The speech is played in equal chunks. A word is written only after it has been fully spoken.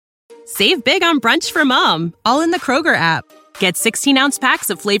Save big on brunch for mom, all in the Kroger app. Get 16-ounce packs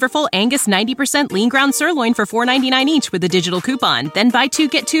of flavorful Angus 90% lean ground sirloin for $4.99 each with a digital coupon. Then buy 2,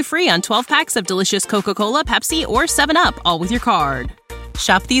 get 2 free on 12 packs of delicious Coca-Cola, Pepsi, or 7-Up, all with your card.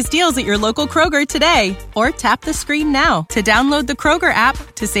 Shop these deals at your local Kroger today, or tap the screen now to download the Kroger app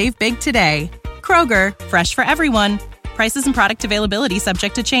to save big today. Kroger, fresh for everyone. Prices and product availability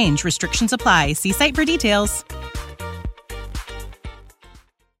subject to change. Restrictions apply. See site for details.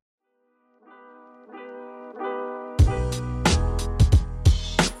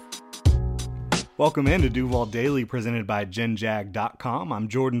 Welcome into Duval Daily, presented by GenJag.com. I'm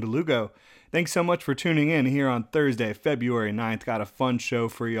Jordan DeLugo. Thanks so much for tuning in here on Thursday, February 9th. Got a fun show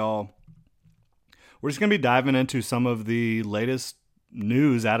for y'all. We're just going to be diving into some of the latest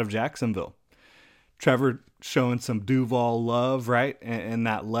news out of Jacksonville. Trevor showing some Duval love, right? In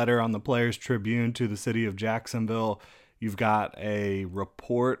that letter on the Players Tribune to the city of Jacksonville. You've got a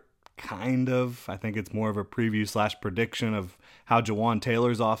report, kind of. I think it's more of a preview / prediction of how Jawaan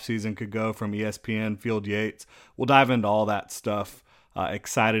Taylor's offseason could go from ESPN, Field Yates. We'll dive into all that stuff.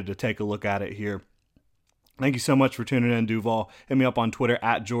 Excited to take a look at it here. Thank you so much for tuning in, Duval. Hit me up on Twitter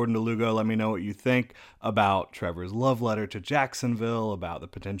at Jordan DeLugo. Let me know what you think about Trevor's love letter to Jacksonville, about the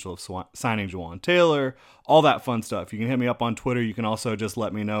potential of signing Jawaan Taylor, all that fun stuff. You can hit me up on Twitter. You can also just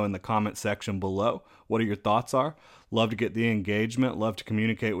let me know in the comment section below what your thoughts are. Love to get the engagement. Love to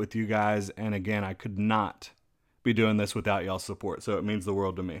communicate with you guys. And again, I could not be doing this without y'all's support, so it means the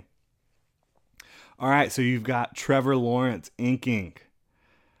world to me. All right, so you've got Trevor Lawrence inking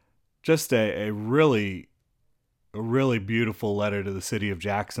just a really beautiful letter to the city of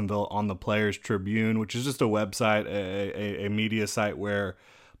Jacksonville on the Players Tribune, which is just a website, a media site where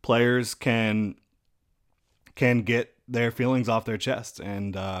players can get their feelings off their chests.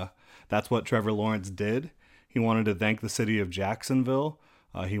 And that's what Trevor Lawrence did. He wanted to thank the city of Jacksonville.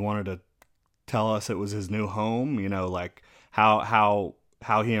 He wanted to tell us it was his new home, like how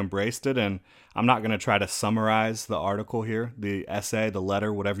he embraced it. And I'm not going to try to summarize the article here, the essay, the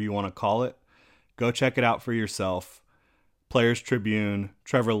letter, whatever you want to call it. Go check it out for yourself. Players Tribune,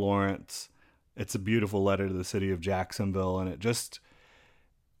 Trevor Lawrence. It's a beautiful letter to the city of Jacksonville. And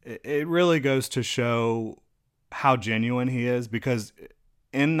it really goes to show how genuine he is, because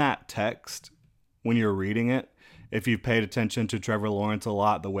in that text, when you're reading it, if you've paid attention to Trevor Lawrence a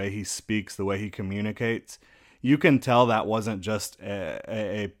lot, the way he speaks, the way he communicates, you can tell that wasn't just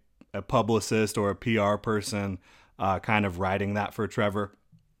a publicist or a PR person kind of writing that for Trevor.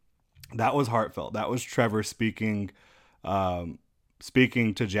 That was heartfelt. That was Trevor speaking to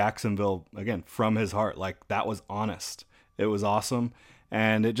Jacksonville, again, from his heart. Like, that was honest. It was awesome.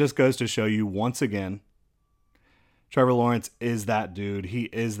 And it just goes to show you, once again, Trevor Lawrence is that dude. He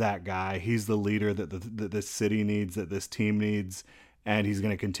is that guy. He's the leader that this city needs, that this team needs, and he's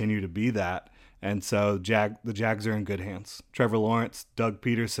going to continue to be that. And so the Jags are in good hands. Trevor Lawrence, Doug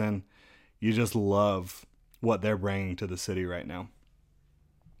Peterson, you just love what they're bringing to the city right now.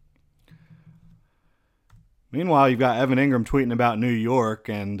 Meanwhile, you've got Evan Ingram tweeting about New York,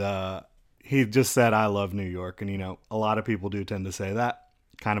 and he just said, "I love New York." And, a lot of people do tend to say that.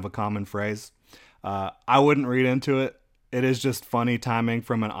 Kind of a common phrase. I wouldn't read into it. It is just funny timing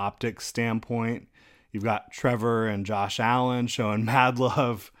from an optics standpoint. You've got Trevor and Josh Allen showing mad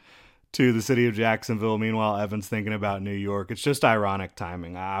love to the city of Jacksonville. Meanwhile, Evan's thinking about New York. It's just ironic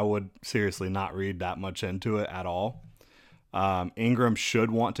timing. I would seriously not read that much into it at all. Ingram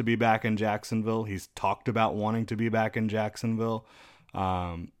should want to be back in Jacksonville. He's talked about wanting to be back in Jacksonville.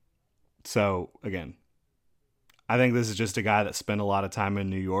 So, again, I think this is just a guy that spent a lot of time in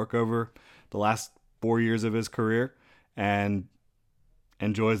New York over the last 4 years of his career and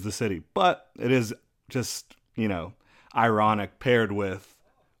enjoys the city. But it is just, ironic paired with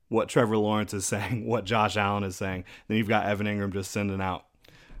what Trevor Lawrence is saying, what Josh Allen is saying. Then you've got Evan Ingram just sending out,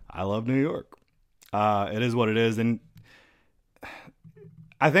 "I love New York." It is what it is. And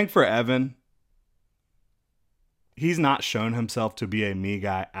I think for Evan, he's not shown himself to be a me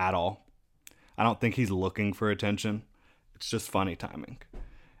guy at all. I don't think he's looking for attention. It's just funny timing.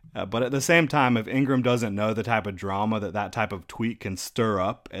 But at the same time, if Ingram doesn't know the type of drama that type of tweet can stir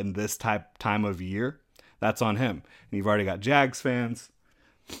up in this time of year, that's on him. And you've already got Jags fans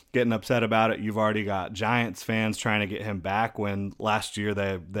getting upset about it. You've already got Giants fans trying to get him back when last year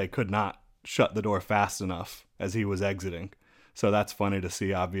they could not shut the door fast enough as he was exiting. So that's funny to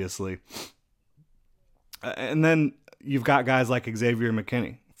see, obviously. And then you've got guys like Xavier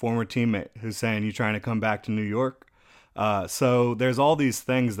McKinney, former teammate, who's saying, "You trying to come back to New York?" So there's all these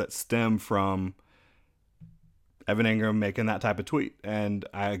things that stem from Evan Ingram making that type of tweet. And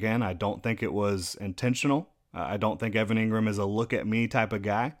I don't think it was intentional. I don't think Evan Ingram is a look at me type of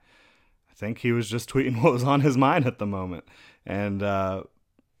guy. I think he was just tweeting what was on his mind at the moment. And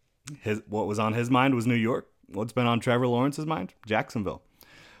what was on his mind was New York. What's been on Trevor Lawrence's mind? Jacksonville.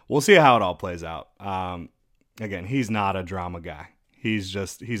 We'll see how it all plays out. Again, he's not a drama guy. He's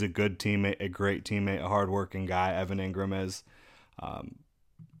a good teammate, a great teammate, a hardworking guy. Evan Ingram is.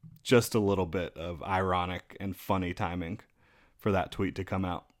 Just a little bit of ironic and funny timing for that tweet to come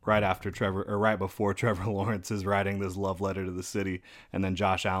out right before Trevor Lawrence is writing this love letter to the city, and then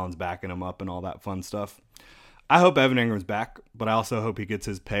Josh Allen's backing him up and all that fun stuff. I hope Evan Ingram's back, but I also hope he gets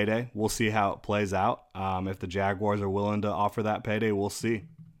his payday. We'll see how it plays out. If the Jaguars are willing to offer that payday, we'll see.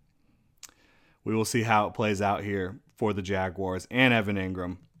 We will see how it plays out here for the Jaguars and Evan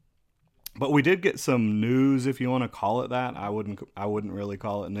Ingram. But we did get some news, if you want to call it that. I wouldn't really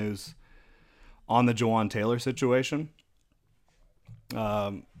call it news on the Jawaan Taylor situation.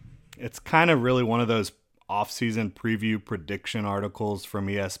 It's kind of really one of those off-season preview prediction articles from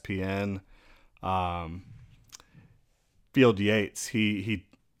ESPN. Field Yates, he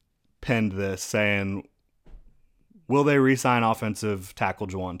penned this saying, will they re-sign offensive tackle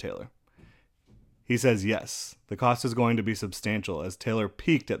Jawaan Taylor? He says yes. The cost is going to be substantial as Taylor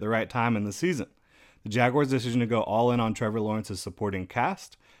peaked at the right time in the season. The Jaguars' decision to go all in on Trevor Lawrence's supporting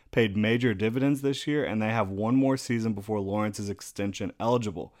cast paid major dividends this year, and they have one more season before Lawrence's extension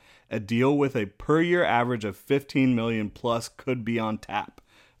eligible. A deal with a per-year average of $15 million plus could be on tap.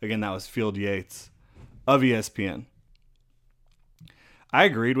 Again, that was Field Yates of ESPN. I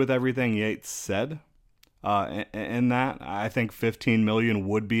agreed with everything Yates said in that. I think $15 million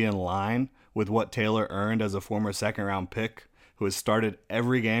would be in line with what Taylor earned as a former second-round pick who has started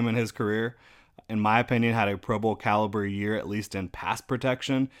every game in his career. In my opinion, had a Pro Bowl caliber year, at least in pass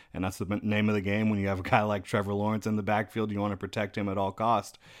protection, and that's the name of the game. When you have a guy like Trevor Lawrence in the backfield, you want to protect him at all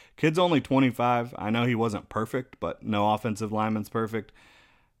cost. Kid's only 25. I know he wasn't perfect, but no offensive lineman's perfect.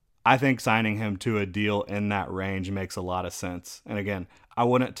 I think signing him to a deal in that range makes a lot of sense. And again, I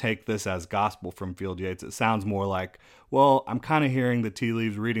wouldn't take this as gospel from Field Yates. It sounds more like, well, I'm kind of hearing the tea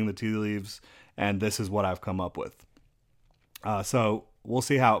leaves, reading the tea leaves, and this is what I've come up with. So we'll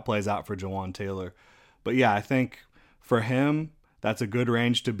see how it plays out for Jawaan Taylor. But yeah, I think for him, that's a good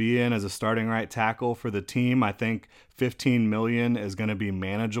range to be in as a starting right tackle for the team. I think $15 million is going to be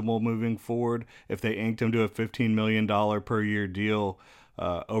manageable moving forward. If they inked him to a $15 million per year deal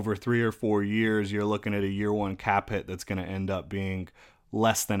over 3 or 4 years, you're looking at a year one cap hit that's going to end up being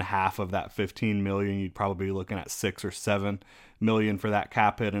less than half of that $15 million. You'd probably be looking at $6 or $7 million for that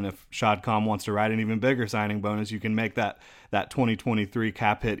cap hit. And if Shad Khan wants to write an even bigger signing bonus, you can make that 2023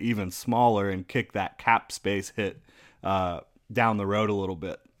 cap hit even smaller and kick that cap space hit down the road a little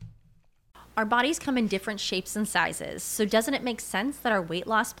bit. Our bodies come in different shapes and sizes, so doesn't it make sense that our weight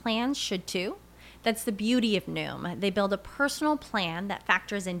loss plans should too? That's the beauty of Noom. They build a personal plan that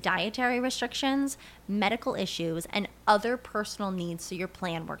factors in dietary restrictions, medical issues, and other personal needs so your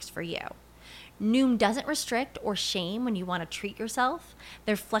plan works for you. Noom doesn't restrict or shame when you want to treat yourself.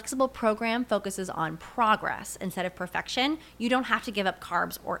 Their flexible program focuses on progress instead of perfection. You don't have to give up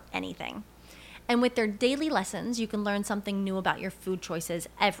carbs or anything. And with their daily lessons, you can learn something new about your food choices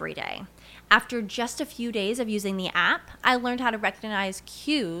every day. After just a few days of using the app, I learned how to recognize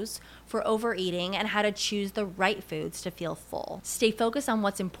cues for overeating and how to choose the right foods to feel full. Stay focused on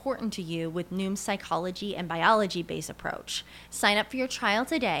what's important to you with Noom's psychology and biology-based approach. Sign up for your trial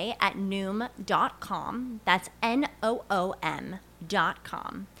today at Noom.com. That's Noom.com.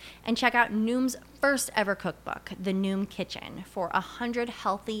 And check out Noom's first ever cookbook, The Noom Kitchen, for 100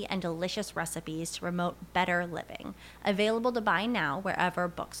 healthy and delicious recipes to promote better living. Available to buy now wherever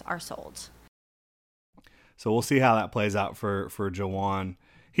books are sold. So we'll see how that plays out for Jawaan.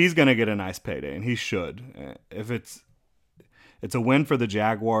 He's going to get a nice payday, and he should. If it's a win for the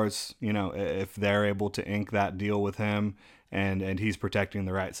Jaguars, if they're able to ink that deal with him and he's protecting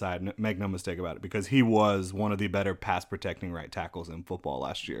the right side. Make no mistake about it, because he was one of the better pass protecting right tackles in football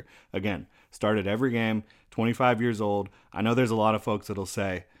last year. Again, started every game, 25 years old. I know there's a lot of folks that'll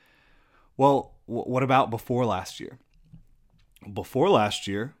say, well, what about before last year? Before last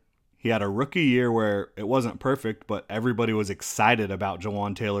year, he had a rookie year where it wasn't perfect, but everybody was excited about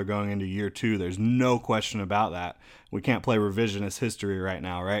Jawaan Taylor going into year 2. There's no question about that. We can't play revisionist history right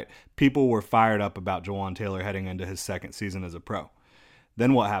now, right? People were fired up about Jawaan Taylor heading into his second season as a pro.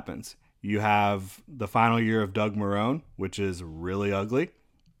 Then what happens? You have the final year of Doug Marrone, which is really ugly.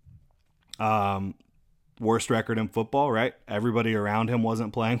 Worst record in football, right? Everybody around him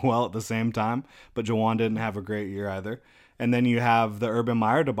wasn't playing well at the same time, but Jawaan didn't have a great year either. And then you have the Urban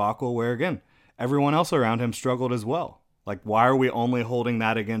Meyer debacle where, again, everyone else around him struggled as well. Like, why are we only holding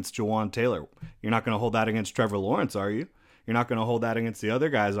that against Jawaan Taylor? You're not going to hold that against Trevor Lawrence, are you? You're not going to hold that against the other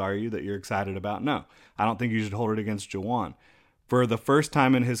guys, are you, that you're excited about? No, I don't think you should hold it against Jawaan. For the first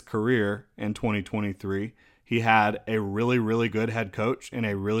time in his career in 2023, he had a really, really good head coach and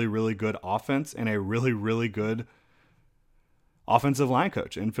a really, really good offense and a really, really good offensive line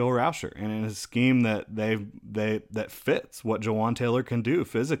coach in Phil Rauscher, and in a scheme that that fits what Jawaan Taylor can do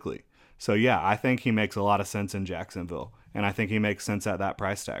physically. So yeah, I think he makes a lot of sense in Jacksonville, and I think he makes sense at that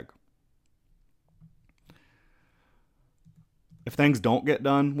price tag. If things don't get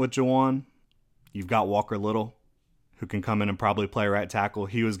done with Jawaan, you've got Walker Little, who can come in and probably play right tackle.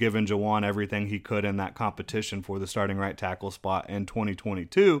 He was giving Jawaan everything he could in that competition for the starting right tackle spot in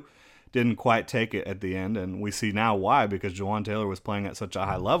 2022. Didn't quite take it at the end, and we see now why, because Jawaan Taylor was playing at such a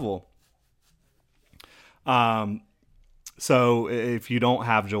high level. So if you don't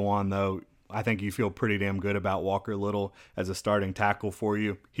have Jawaan, though, I think you feel pretty damn good about Walker Little as a starting tackle for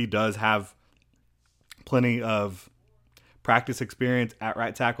you. He does have plenty of practice experience at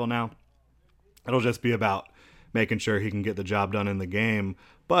right tackle now. It'll just be about making sure he can get the job done in the game.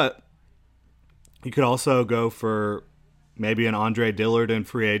 But you could also go for maybe an Andre Dillard in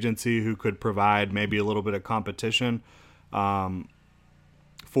free agency who could provide maybe a little bit of competition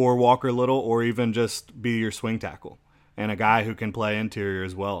for Walker Little, or even just be your swing tackle. And a guy who can play interior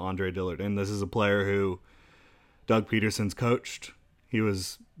as well, Andre Dillard. And this is a player who Doug Peterson's coached.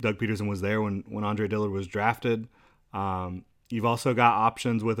 Doug Peterson was there when Andre Dillard was drafted. You've also got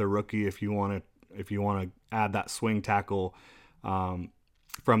options with a rookie if you want to add that swing tackle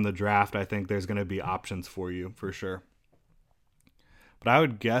from the draft. I think there's going to be options for you for sure. But I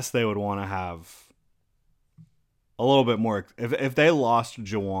would guess they would want to have a little bit more. If they lost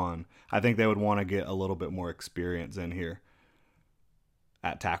Jawaan, I think they would want to get a little bit more experience in here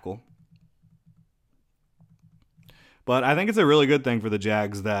at tackle. But I think it's a really good thing for the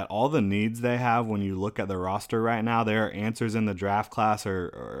Jags that all the needs they have, when you look at the roster right now, there are answers in the draft class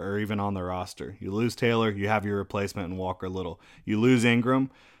or even on the roster. You lose Taylor, you have your replacement in Walker Little. You lose Ingram,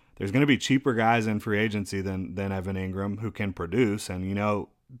 there's going to be cheaper guys in free agency than Evan Ingram who can produce. And, you know,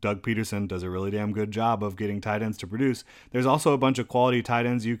 Doug Peterson does a really damn good job of getting tight ends to produce. There's also a bunch of quality tight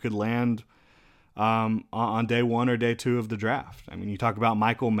ends you could land on day one or day two of the draft. I mean, you talk about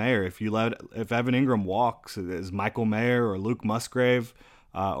Michael Mayer. If Evan Ingram walks, is Michael Mayer or Luke Musgrave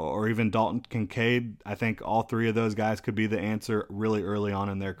or even Dalton Kincaid, I think all three of those guys could be the answer really early on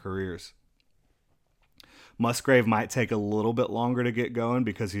in their careers. Musgrave might take a little bit longer to get going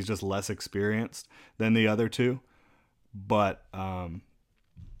because he's just less experienced than the other two, but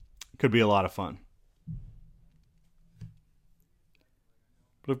could be a lot of fun.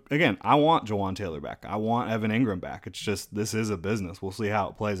 But again, I want Jawaan Taylor back. I want Evan Ingram back. It's just, this is a business. We'll see how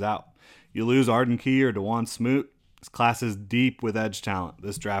it plays out. You lose Arden Key or DeJuan Smoot. This class is deep with edge talent.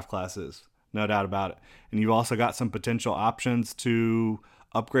 This draft class is, no doubt about it. And you've also got some potential options to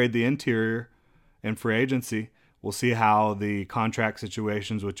upgrade the interior in free agency. We'll see how the contract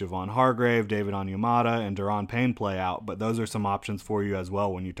situations with Javon Hargrave, David Onyemata, and Daron Payne play out. But those are some options for you as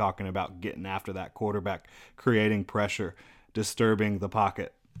well when you're talking about getting after that quarterback, creating pressure, disturbing the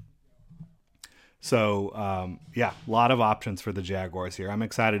pocket. So, a lot of options for the Jaguars here. I'm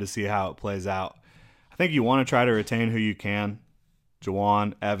excited to see how it plays out. I think you want to try to retain who you can.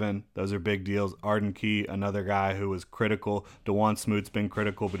 Jawaan, Evan, those are big deals. Arden Key, another guy who was critical. DeJuan Smoot's been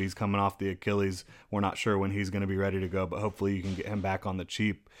critical, but he's coming off the Achilles. We're not sure when he's going to be ready to go, but hopefully you can get him back on the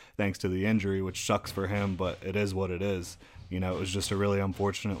cheap thanks to the injury, which sucks for him, but it is what it is. You know, it was just a really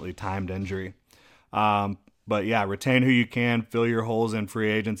unfortunately timed injury. But yeah, retain who you can, fill your holes in free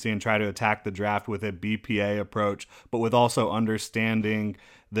agency, and try to attack the draft with a BPA approach, but with also understanding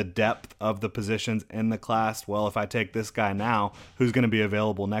the depth of the positions in the class. Well, if I take this guy now, who's going to be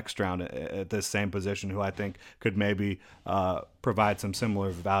available next round at this same position, who I think could maybe provide some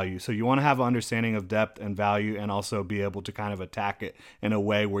similar value. So you want to have an understanding of depth and value, and also be able to kind of attack it in a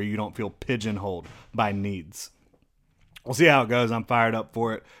way where you don't feel pigeonholed by needs. We'll see how it goes. I'm fired up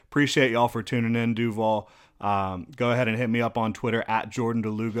for it. Appreciate y'all for tuning in, Duval. Go ahead and hit me up on Twitter at Jordan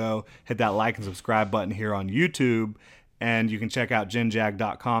DeLugo. Hit that like and subscribe button here on YouTube. And you can check out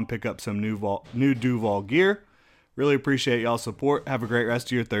genjag.com, pick up some new Duval gear. Really appreciate y'all's support. Have a great rest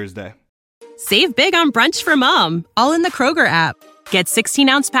of your Thursday. Save big on brunch for mom, all in the Kroger app. Get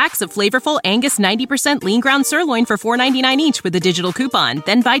 16-ounce packs of flavorful Angus 90% lean ground sirloin for $4.99 each with a digital coupon.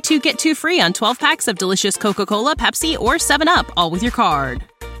 Then buy 2, get 2 free on 12 packs of delicious Coca-Cola, Pepsi, or 7-Up, all with your card.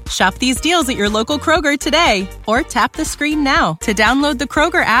 Shop these deals at your local Kroger today, or tap the screen now to download the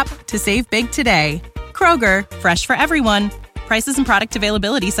Kroger app to save big today. Kroger, fresh for everyone. Prices and product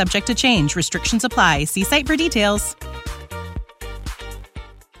availability subject to change. Restrictions apply. See site for details.